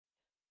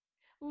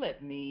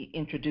Let me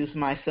introduce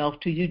myself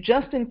to you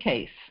just in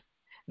case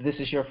this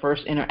is your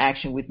first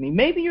interaction with me.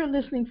 Maybe you're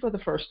listening for the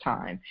first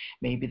time.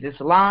 Maybe this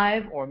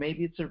live or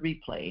maybe it's a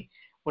replay.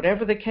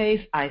 Whatever the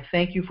case, I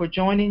thank you for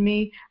joining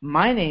me.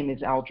 My name is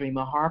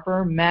Aldrima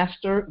Harper,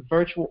 Master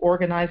Virtual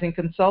Organizing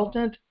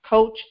Consultant,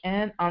 Coach,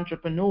 and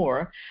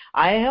Entrepreneur.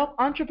 I help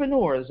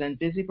entrepreneurs and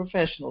busy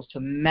professionals to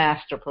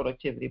master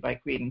productivity by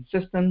creating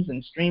systems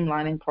and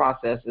streamlining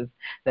processes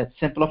that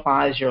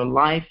simplifies your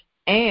life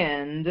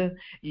and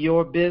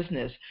your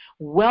business.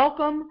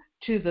 Welcome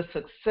to the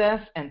Success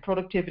and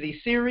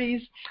Productivity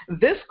series.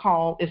 This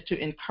call is to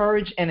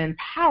encourage and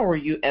empower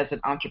you as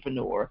an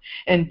entrepreneur.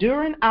 And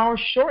during our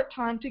short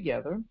time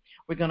together,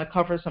 we're going to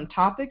cover some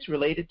topics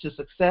related to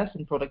success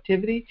and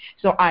productivity.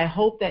 So I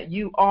hope that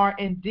you are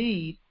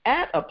indeed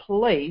at a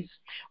place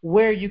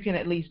where you can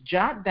at least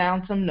jot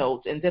down some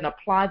notes and then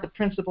apply the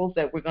principles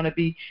that we're going to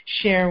be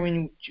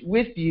sharing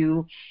with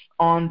you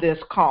on this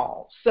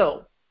call.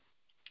 So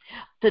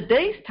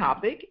today's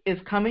topic is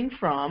coming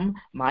from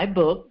my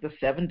book, The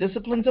 7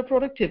 Disciplines of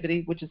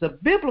Productivity, which is a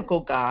biblical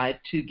guide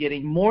to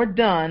getting more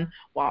done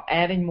while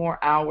adding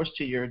more hours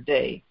to your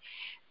day.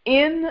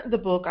 In the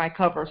book, I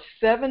cover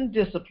 7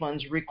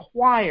 disciplines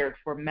required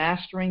for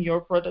mastering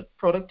your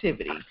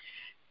productivity: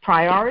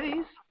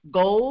 priorities,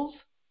 goals,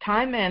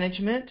 time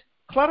management,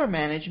 clutter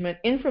management,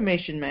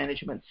 information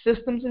management,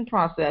 systems and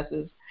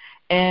processes,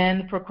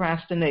 and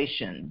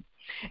procrastination.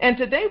 And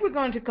today we're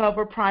going to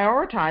cover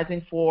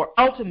prioritizing for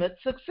ultimate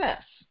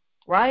success,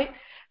 right?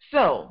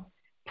 So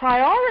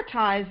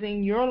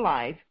prioritizing your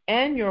life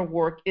and your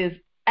work is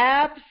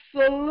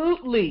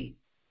absolutely,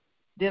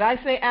 did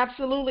I say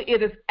absolutely?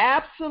 It is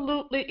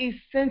absolutely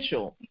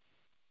essential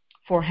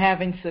for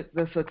having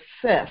the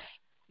success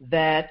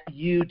that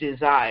you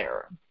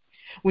desire.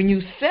 When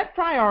you set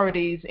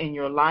priorities in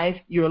your life,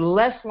 you're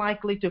less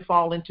likely to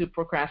fall into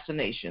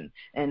procrastination,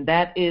 and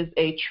that is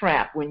a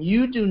trap. When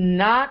you do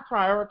not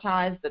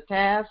prioritize the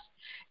tasks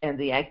and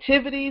the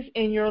activities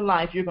in your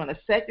life, you're going to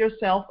set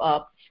yourself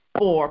up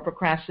for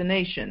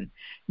procrastination.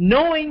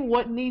 Knowing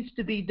what needs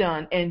to be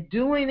done and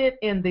doing it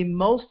in the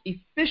most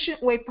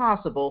efficient way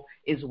possible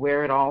is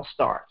where it all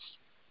starts.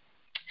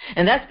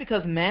 And that's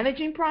because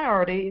managing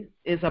priorities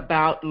is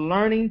about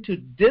learning to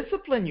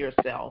discipline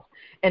yourself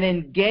and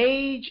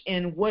engage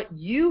in what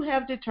you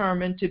have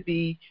determined to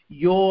be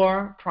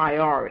your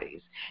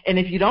priorities. And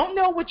if you don't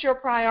know what your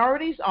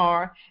priorities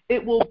are,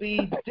 it will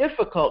be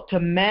difficult to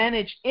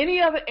manage any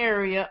other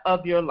area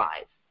of your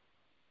life.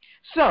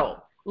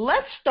 So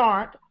let's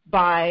start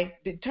by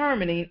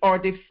determining or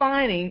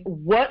defining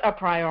what a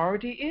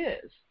priority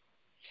is.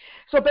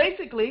 So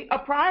basically, a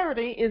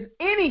priority is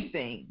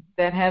anything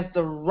that has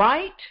the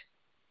right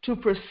to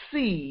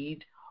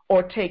proceed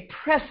or take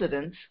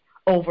precedence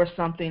over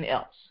something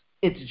else.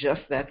 It's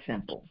just that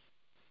simple.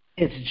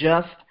 It's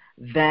just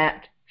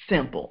that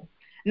simple.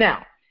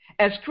 Now,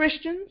 as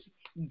Christians,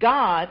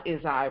 God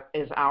is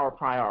our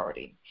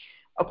priority.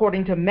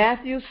 According to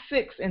Matthew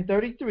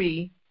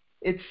 6:33,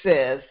 it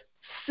says,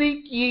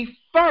 "Seek ye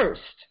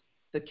first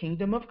the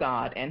kingdom of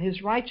God and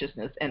his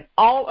righteousness, and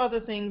all other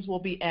things will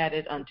be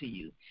added unto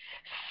you."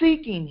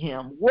 Seeking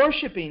him,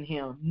 worshiping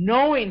him,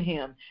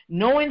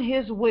 knowing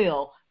his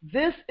will,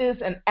 this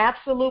is an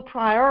absolute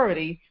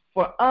priority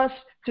for us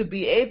to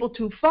be able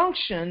to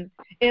function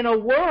in a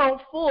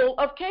world full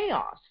of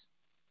chaos.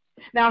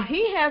 Now,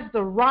 he has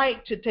the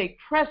right to take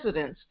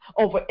precedence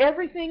over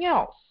everything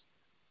else,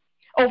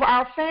 over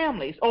our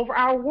families, over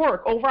our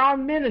work, over our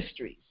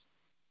ministries.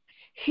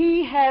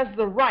 He has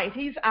the right.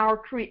 He's our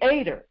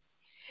creator.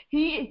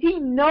 He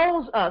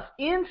knows us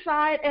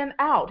inside and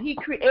out. He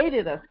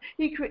created us.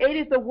 He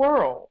created the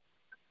world.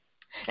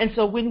 And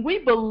so when we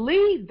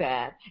believe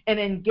that and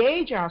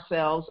engage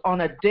ourselves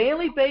on a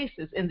daily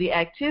basis in the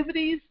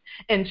activities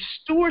and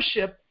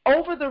stewardship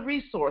over the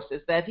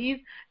resources that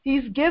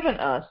he's given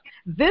us,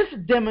 this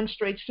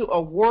demonstrates to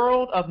a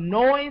world of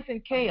noise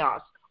and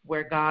chaos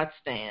where God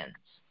stands.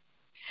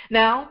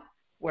 Now,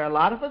 where a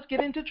lot of us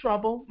get into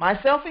trouble,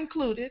 myself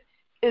included,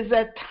 is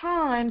at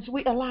times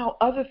we allow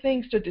other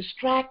things to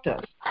distract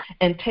us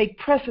and take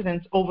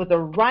precedence over the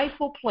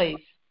rightful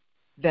place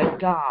that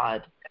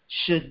God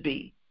should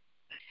be.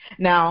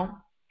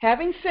 Now,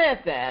 having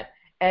said that,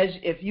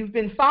 if you've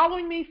been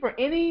following me for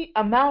any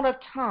amount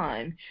of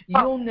time,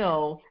 you'll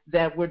know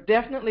that we're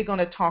definitely going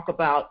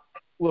to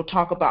we'll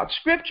talk about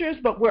scriptures,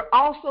 but we're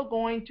also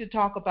going to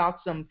talk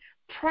about some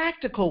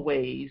practical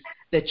ways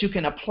that you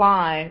can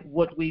apply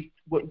what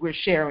we're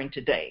sharing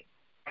today.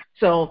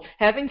 So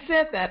having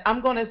said that,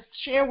 I'm going to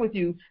share with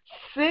you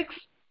 6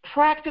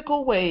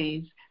 practical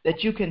ways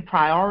that you can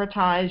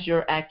prioritize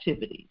your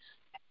activities.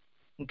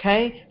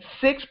 Okay?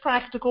 6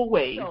 practical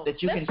ways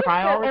that you can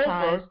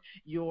prioritize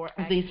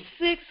these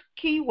 6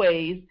 key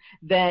ways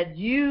that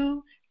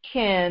you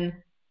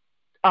can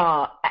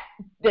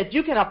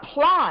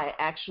apply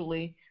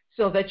actually,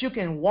 so that you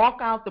can walk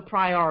out the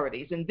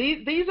priorities. And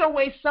these are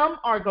ways, some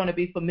are going to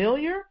be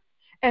familiar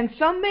and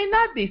some may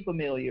not be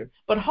familiar.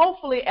 But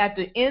hopefully at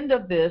the end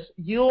of this,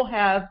 you'll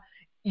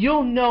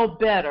know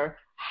better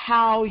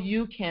how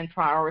you can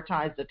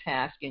prioritize the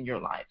task in your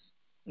life,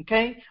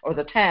 okay, or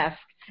the task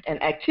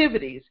and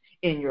activities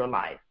in your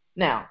life.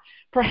 Now,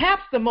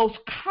 perhaps the most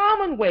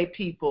common way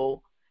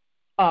people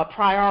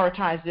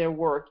prioritize their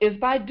work is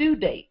by due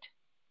date,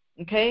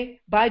 okay,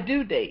 by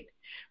due date.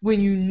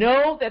 When you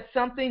know that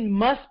something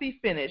must be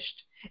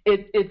finished,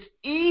 it's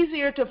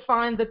easier to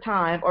find the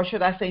time, or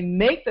should I say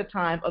make the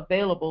time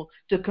available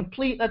to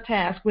complete a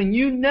task when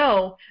you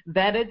know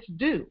that it's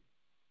due.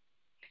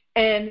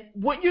 And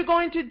what you're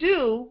going to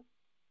do,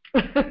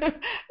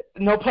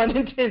 no pun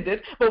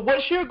intended, but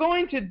what you're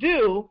going to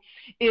do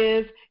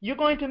is you're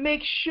going to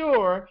make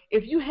sure,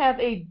 if you have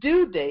a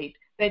due date,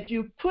 that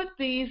you put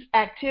these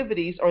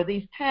activities or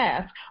these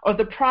tasks or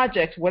the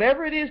projects,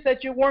 whatever it is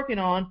that you're working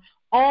on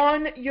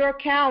your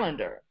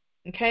calendar,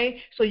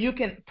 okay? So you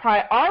can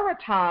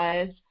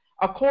prioritize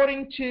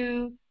according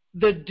to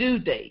the due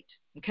date,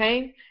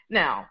 okay?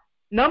 Now,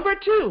 number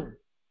 2,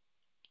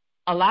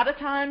 a lot of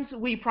times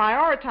we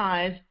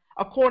prioritize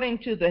according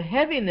to the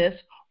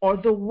heaviness or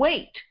the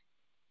weight,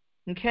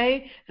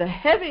 okay? The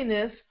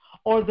heaviness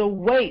or the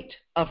weight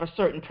of a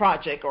certain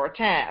project or a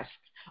task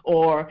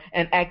or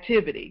an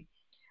activity.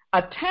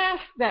 A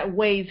task that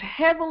weighs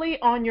heavily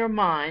on your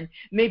mind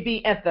may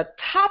be at the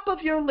top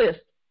of your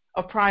list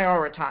of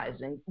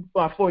prioritizing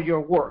for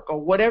your work or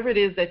whatever it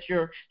is that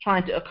you're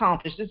trying to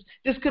accomplish.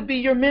 This could be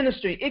your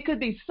ministry. It could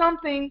be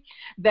something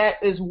that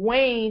is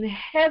weighing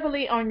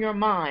heavily on your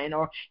mind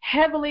or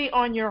heavily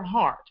on your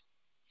heart.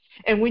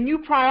 And when you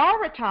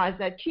prioritize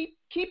that,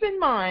 keep in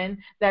mind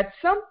that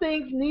some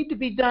things need to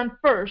be done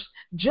first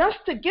just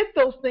to get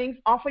those things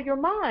off of your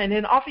mind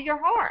and off of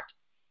your heart.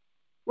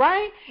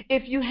 Right?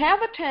 If you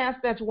have a task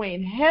that's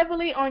weighing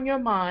heavily on your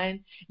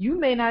mind, you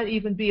may not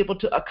even be able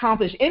to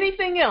accomplish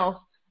anything else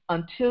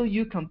until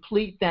you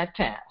complete that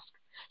task.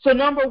 So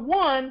number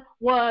 1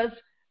 was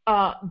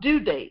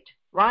due date,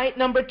 right?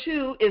 Number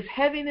 2 is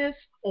heaviness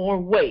or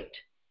weight.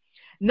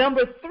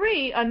 Number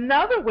 3,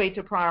 another way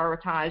to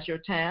prioritize your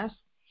task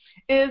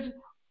is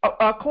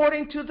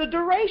according to the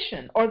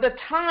duration or the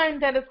time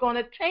that it's going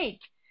to take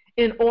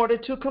in order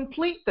to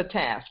complete the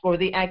task or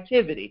the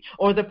activity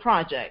or the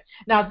project.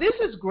 Now, this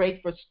is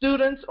great for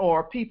students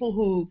or people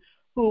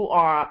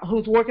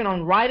who's working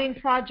on writing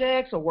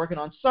projects or working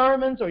on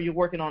sermons, or you're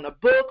working on a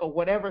book or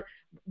whatever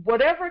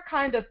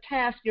kind of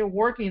task you're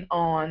working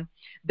on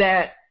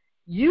that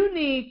you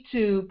need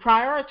to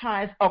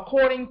prioritize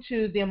according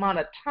to the amount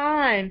of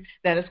time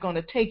that it's going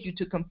to take you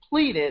to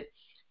complete it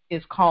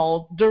is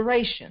called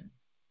duration.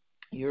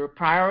 You're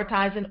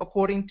prioritizing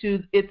according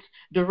to its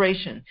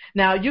duration.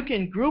 Now, you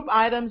can group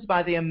items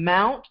by the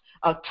amount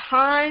of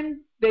time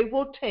they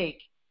will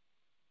take,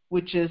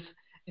 which is,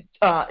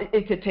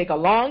 it could take a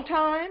long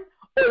time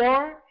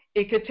or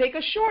it could take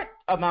a short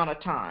amount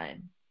of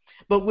time.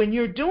 But when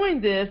you're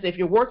doing this, if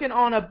you're working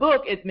on a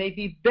book, it may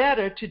be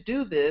better to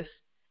do this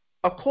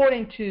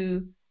according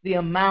to the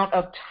amount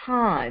of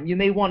time. You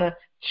may want to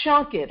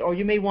chunk it, or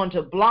you may want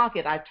to block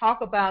it. I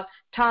talk about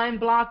time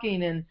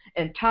blocking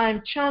and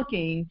time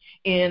chunking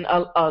in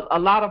a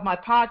lot of my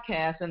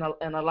podcasts and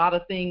a lot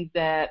of things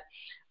that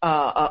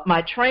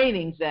my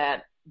trainings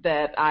that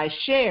I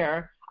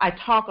share. I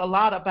talk a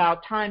lot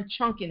about time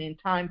chunking and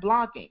time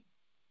blocking.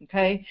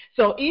 Okay,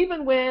 so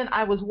even when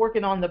I was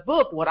working on the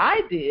book, what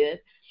I did,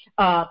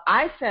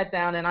 I sat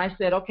down and I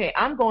said, okay,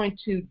 I'm going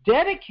to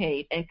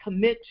dedicate and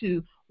commit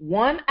to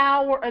 1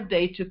 hour a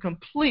day to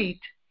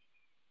complete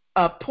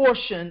a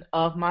portion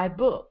of my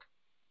book.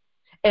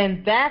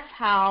 And that's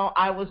how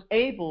I was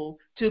able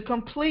to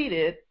complete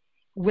it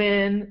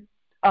when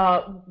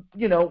I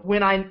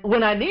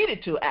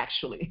needed to,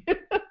 actually.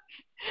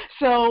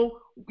 So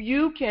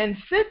you can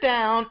sit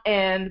down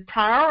and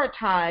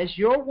prioritize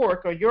your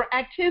work or your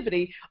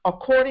activity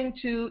according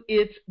to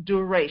its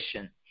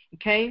duration.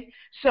 Okay?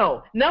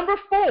 So number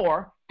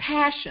 4,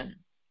 passion.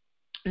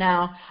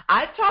 Now,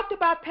 I talked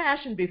about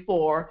passion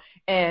before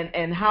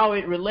and how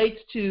it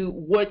relates to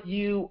what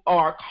you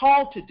are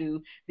called to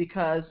do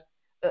because,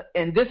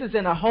 and this is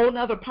in a whole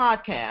nother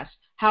podcast,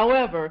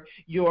 however,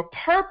 your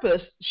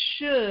purpose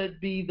should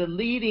be the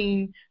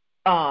leading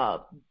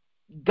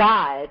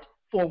guide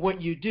for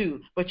what you do,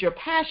 but your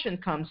passion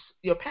comes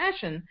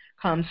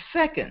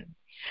second.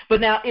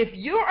 But now, if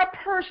you're a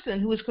person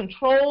who is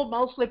controlled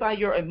mostly by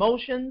your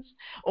emotions,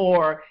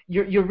 or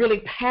you're really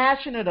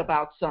passionate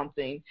about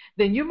something,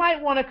 then you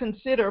might want to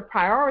consider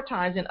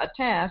prioritizing a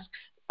task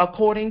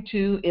according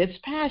to its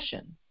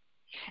passion.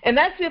 And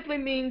that simply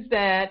means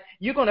that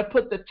you're going to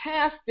put the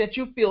task that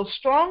you feel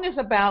strongest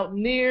about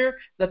near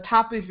the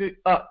top of your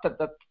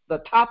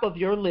the top of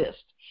your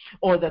list,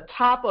 or the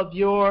top of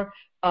your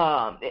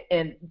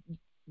and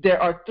there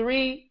are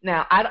 3.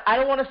 Now, I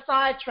don't want to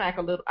sidetrack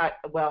a little.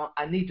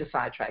 I need to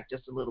sidetrack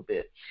just a little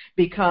bit,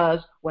 because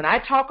when I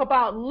talk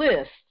about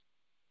lists,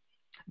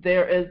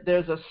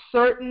 there's a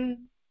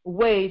certain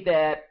way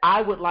that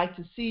I would like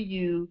to see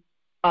you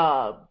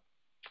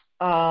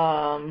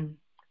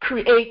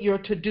create your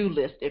to-do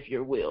list, if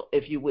you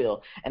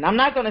will. And I'm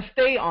not going to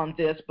stay on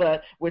this,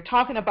 but we're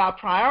talking about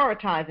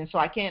prioritizing, so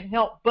I can't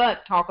help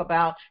but talk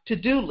about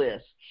to-do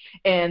lists.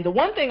 And the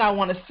one thing I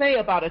want to say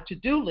about a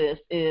to-do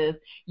list is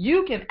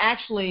you can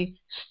actually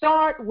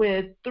start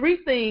with 3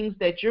 things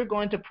that you're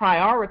going to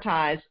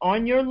prioritize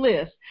on your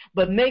list,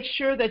 but make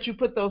sure that you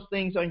put those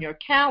things on your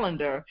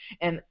calendar,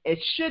 and it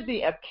should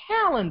be a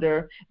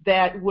calendar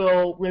that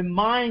will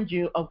remind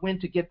you of when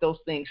to get those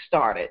things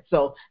started.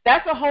 So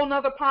that's a whole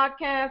nother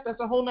podcast. That's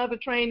a whole nother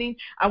training.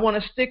 I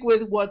want to stick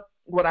with what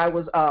I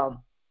was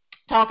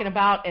talking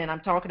about, and I'm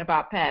talking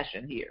about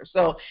passion here.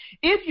 So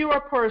if you're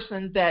a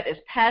person that is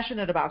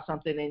passionate about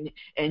something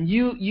and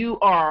you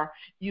are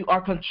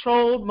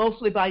controlled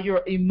mostly by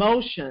your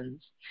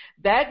emotions,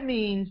 that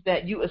means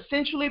that you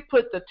essentially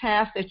put the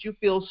task that you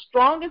feel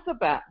strongest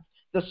about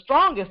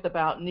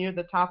near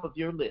the top of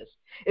your list.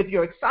 If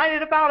you're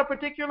excited about a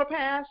particular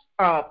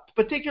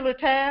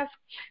task,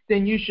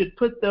 then you should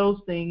put those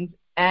things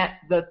at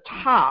the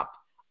top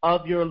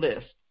of your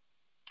list,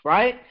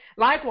 right?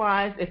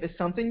 Likewise, if it's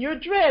something you're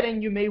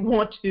dreading, you may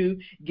want to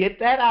get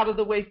that out of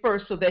the way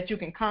first so that you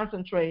can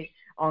concentrate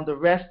on the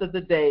rest of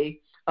the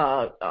day,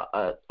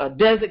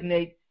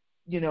 designate,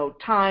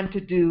 time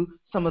to do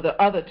some of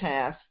the other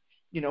tasks,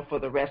 for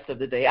the rest of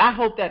the day. I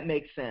hope that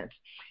makes sense.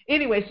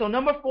 Anyway, so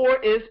number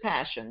 4 is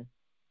passion.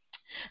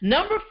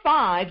 Number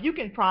 5, you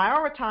can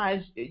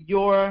prioritize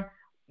your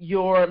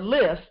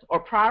list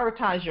or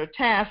prioritize your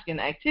tasks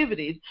and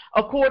activities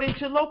according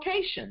to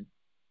location.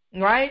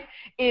 Right?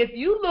 If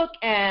you look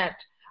at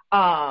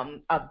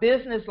a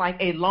business like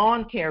a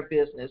lawn care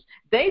business,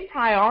 they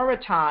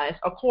prioritize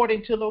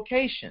according to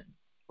location,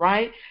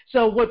 right?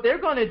 So what they're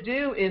going to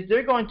do is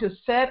they're going to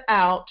set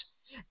out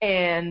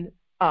and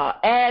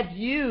add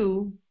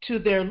you to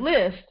their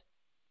list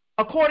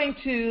according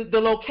to the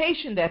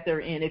location that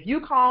they're in. If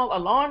you call a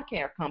lawn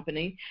care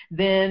company,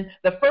 then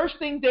the first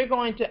thing they're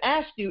going to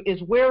ask you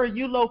is, where are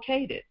you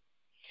located?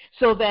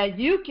 So that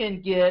you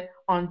can get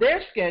on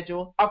their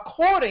schedule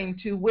according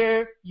to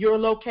where you're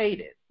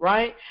located,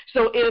 right?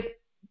 So if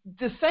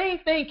the same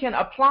thing can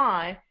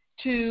apply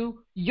to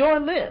your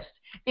list.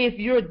 If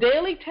your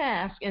daily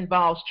task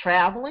involves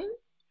traveling,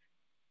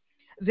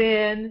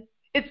 then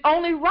it's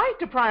only right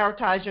to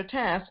prioritize your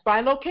tasks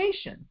by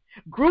location.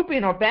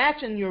 Grouping or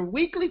batching your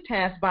weekly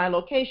tasks by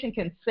location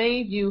can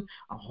save you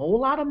a whole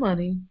lot of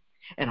money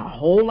and a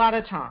whole lot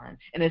of time.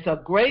 And it's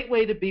a great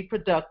way to be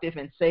productive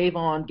and save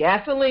on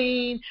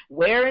gasoline,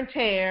 wear and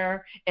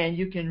tear, and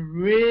you can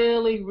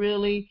really,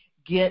 really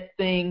get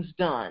things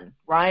done,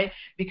 right?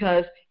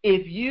 Because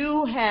if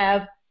you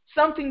have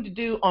something to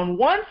do on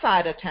one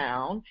side of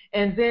town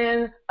and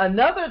then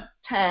another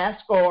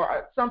task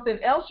or something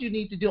else you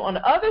need to do on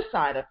the other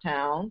side of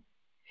town,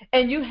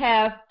 and you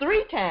have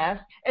 3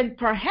 tasks, and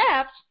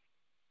perhaps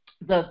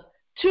the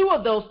 2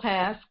 of those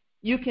tasks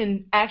you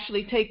can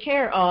actually take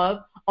care of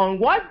on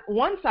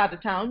one side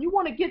of town, you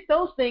want to get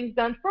those things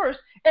done first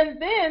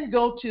and then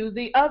go to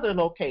the other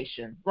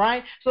location,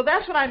 right? So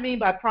that's what I mean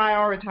by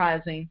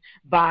prioritizing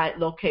by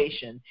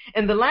location.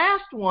 And the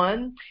last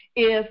one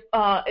is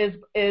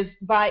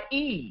by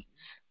ease.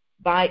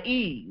 By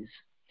ease.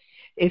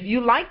 If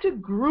you like to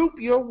group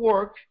your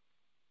work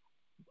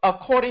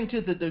according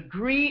to the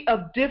degree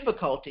of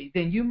difficulty,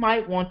 then you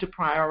might want to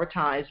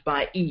prioritize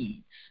by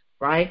ease.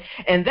 Right?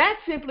 And that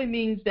simply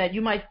means that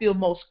you might feel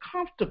most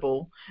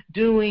comfortable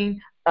doing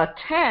a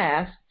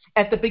task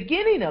at the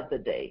beginning of the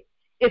day.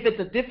 If it's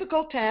a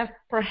difficult task,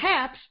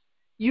 perhaps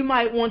you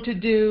might want to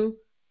do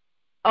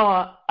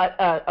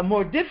a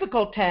more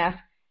difficult task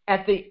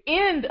at the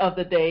end of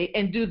the day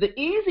and do the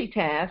easy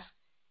task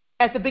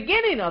at the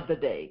beginning of the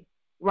day,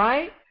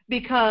 right?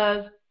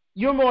 Because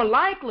you're more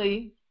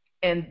likely,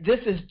 and this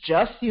is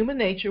just human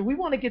nature, we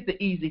want to get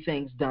the easy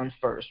things done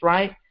first,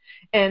 right?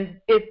 And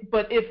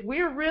if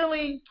we're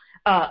really,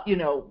 what's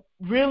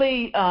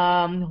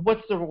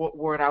the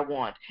word I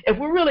want? If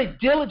we're really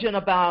diligent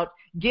about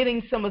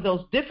getting some of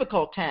those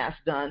difficult tasks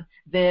done,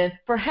 then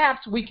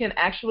perhaps we can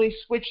actually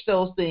switch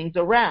those things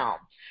around.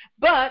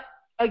 But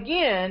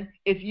again,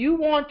 if you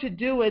want to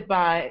do it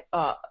by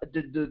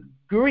the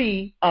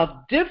degree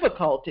of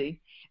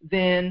difficulty,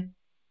 then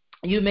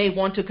you may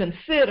want to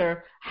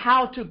consider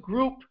how to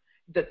group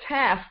the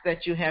tasks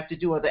that you have to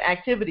do or the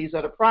activities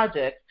or the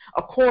project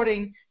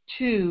according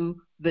to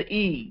the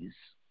ease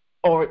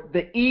or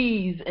the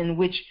ease in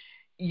which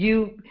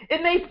let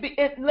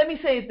me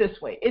say it this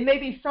way. It may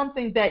be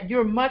something that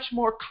you're much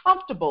more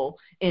comfortable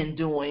in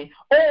doing,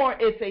 or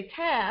it's a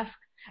task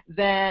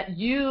that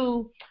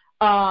you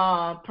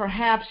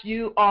perhaps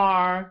you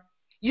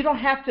don't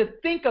have to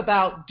think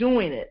about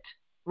doing it,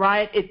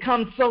 right? It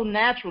comes so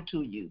natural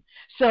to you.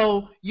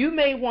 So you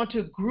may want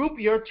to group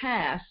your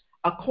tasks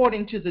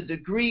according to the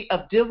degree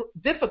of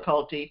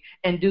difficulty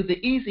and do the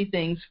easy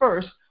things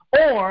first,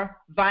 or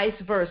vice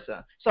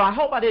versa. So I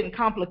hope I didn't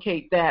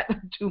complicate that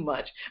too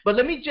much. But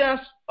let me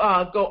just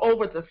go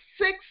over the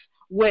 6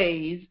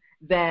 ways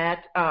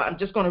that I'm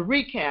just going to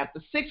recap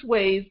the 6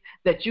 ways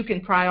that you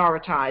can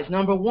prioritize.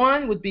 Number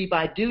 1 would be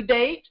by due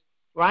date,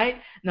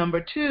 right?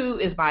 Number 2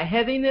 is by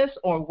heaviness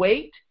or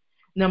weight.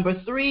 Number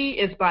 3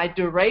 is by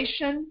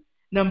duration.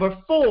 Number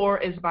 4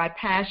 is by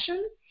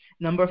passion.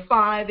 Number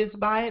 5 is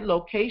by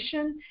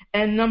location.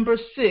 And number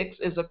 6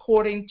 is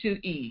according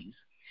to ease.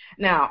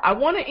 Now, I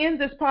want to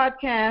end this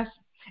podcast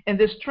and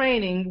this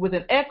training with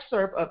an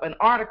excerpt of an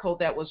article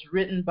that was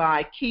written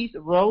by Keith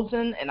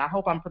Rosen, and I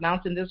hope I'm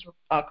pronouncing this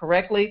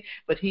correctly,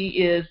 but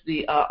he is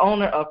the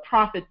owner of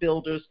Profit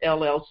Builders,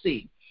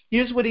 LLC.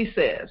 Here's what he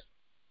says.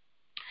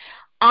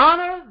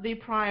 Honor the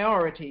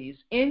priorities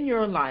in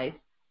your life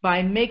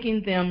by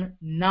making them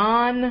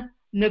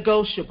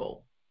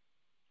non-negotiable.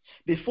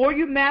 Before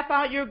you map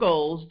out your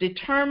goals,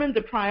 determine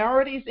the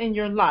priorities in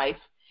your life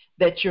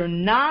that you're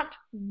not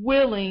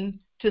willing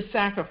to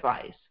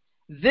sacrifice.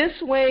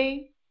 This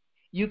way,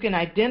 you can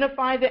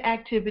identify the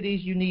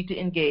activities you need to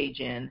engage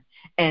in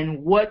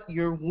and what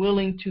you're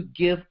willing to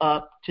give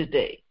up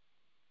today.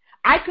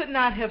 I could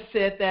not have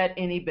said that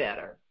any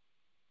better.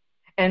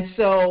 And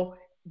so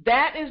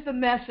that is the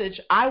message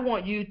I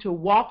want you to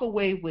walk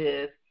away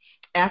with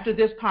after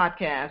this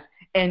podcast,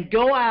 and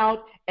go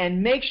out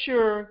and make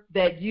sure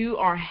that you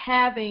are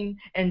having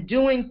and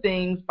doing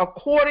things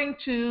according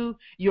to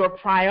your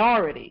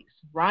priorities,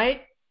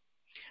 right?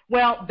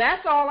 Well,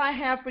 that's all I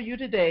have for you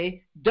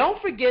today. Don't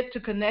forget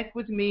to connect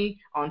with me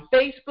on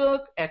Facebook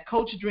at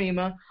Coach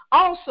Dreamer.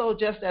 Also,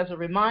 just as a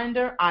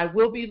reminder, I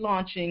will be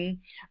launching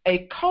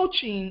a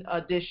coaching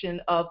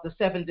edition of the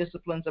 7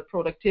 Disciplines of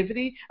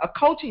Productivity, a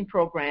coaching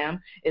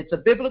program. It's a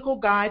biblical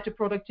guide to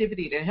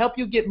productivity to help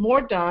you get more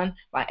done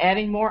by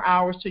adding more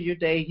hours to your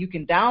day. You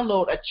can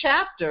download a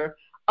chapter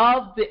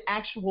of the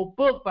actual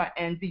book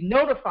and be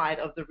notified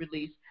of the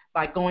release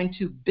by going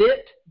to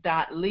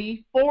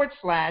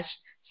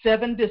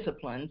bit.ly/7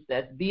 disciplines.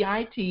 That's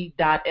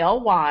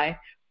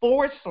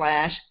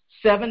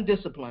bit.ly/7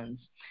 disciplines.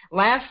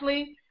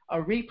 Lastly, a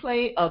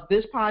replay of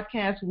this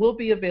podcast will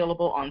be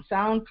available on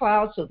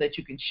SoundCloud so that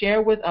you can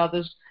share with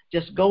others.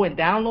 Just go and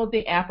download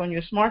the app on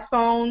your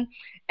smartphone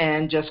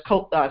and just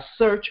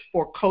search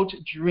for Coach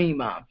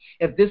Dreamer.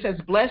 If this has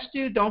blessed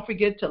you, don't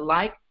forget to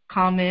like,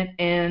 comment,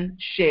 and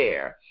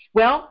share.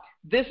 Well,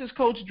 this is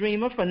Coach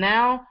Dreamer. For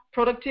now,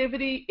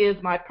 productivity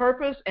is my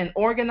purpose and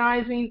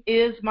organizing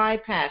is my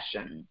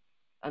passion.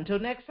 Until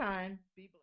next time, be blessed.